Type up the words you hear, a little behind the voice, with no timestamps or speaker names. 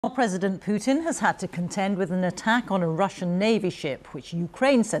President Putin has had to contend with an attack on a Russian Navy ship, which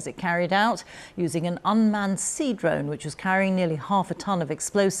Ukraine says it carried out using an unmanned sea drone, which was carrying nearly half a ton of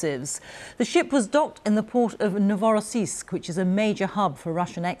explosives. The ship was docked in the port of Novorossiysk, which is a major hub for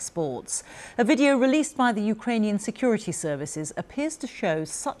Russian exports. A video released by the Ukrainian security services appears to show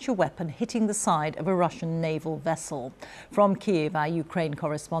such a weapon hitting the side of a Russian naval vessel. From Kyiv, our Ukraine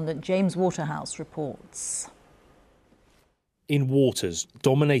correspondent James Waterhouse reports. In waters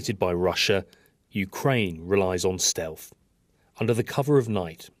dominated by Russia, Ukraine relies on stealth. Under the cover of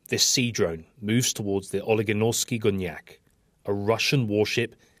night, this sea drone moves towards the Olegonorsky Gonyak. A Russian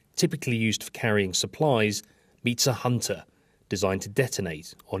warship, typically used for carrying supplies, meets a hunter designed to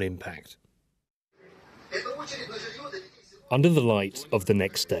detonate on impact. Under the light of the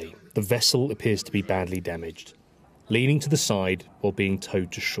next day, the vessel appears to be badly damaged, leaning to the side while being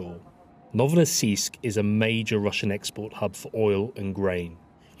towed to shore. Novorossiysk is a major Russian export hub for oil and grain.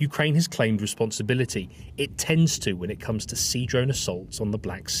 Ukraine has claimed responsibility. It tends to when it comes to sea drone assaults on the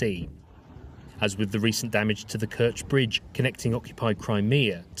Black Sea. As with the recent damage to the Kerch Bridge connecting occupied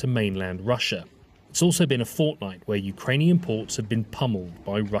Crimea to mainland Russia. It's also been a fortnight where Ukrainian ports have been pummeled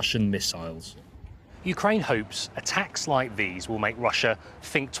by Russian missiles. Ukraine hopes attacks like these will make Russia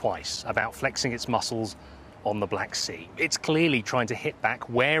think twice about flexing its muscles on the Black Sea. It's clearly trying to hit back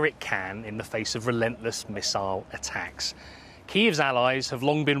where it can in the face of relentless missile attacks. Kyiv's allies have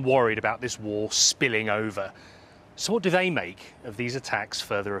long been worried about this war spilling over. So what do they make of these attacks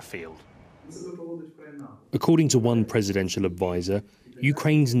further afield? According to one presidential advisor,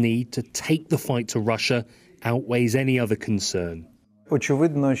 Ukraine's need to take the fight to Russia outweighs any other concern.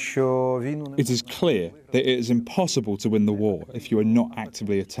 It is clear that it is impossible to win the war if you are not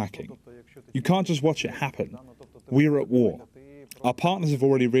actively attacking. You can't just watch it happen. We are at war. Our partners have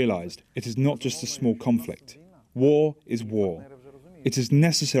already realised it is not just a small conflict. War is war. It is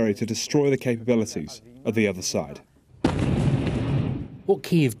necessary to destroy the capabilities of the other side. What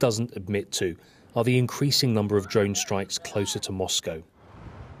Kyiv doesn't admit to are the increasing number of drone strikes closer to Moscow.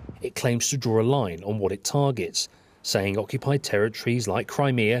 It claims to draw a line on what it targets, saying occupied territories like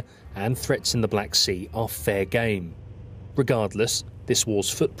Crimea and threats in the Black Sea are fair game. Regardless, this war's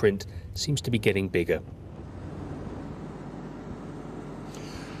footprint seems to be getting bigger.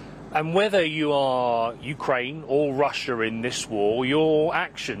 And whether you are Ukraine or Russia in this war, your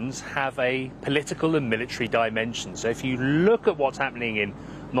actions have a political and military dimension. So if you look at what's happening in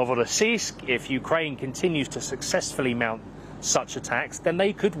Novorossiysk, if Ukraine continues to successfully mount such attacks, then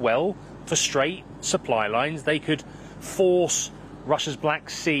they could well frustrate supply lines. They could force Russia's Black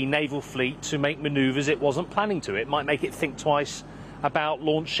Sea naval fleet to make manoeuvres it wasn't planning to. It might make it think twice about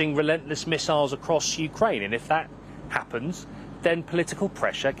launching relentless missiles across Ukraine. And if that happens, then political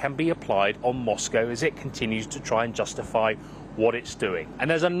pressure can be applied on Moscow as it continues to try and justify what it's doing. And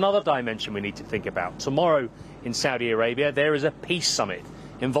there's another dimension we need to think about. Tomorrow in Saudi Arabia, there is a peace summit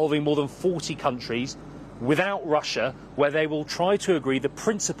involving more than 40 countries without Russia, where they will try to agree the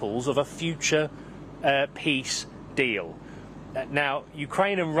principles of a future peace deal. Now,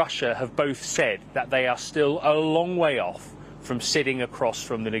 Ukraine and Russia have both said that they are still a long way off from sitting across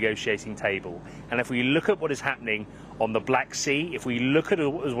from the negotiating table. And if we look at what is happening on the Black Sea, if we look at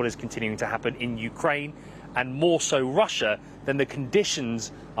what is continuing to happen in Ukraine, and more so Russia, then the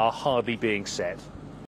conditions are hardly being set.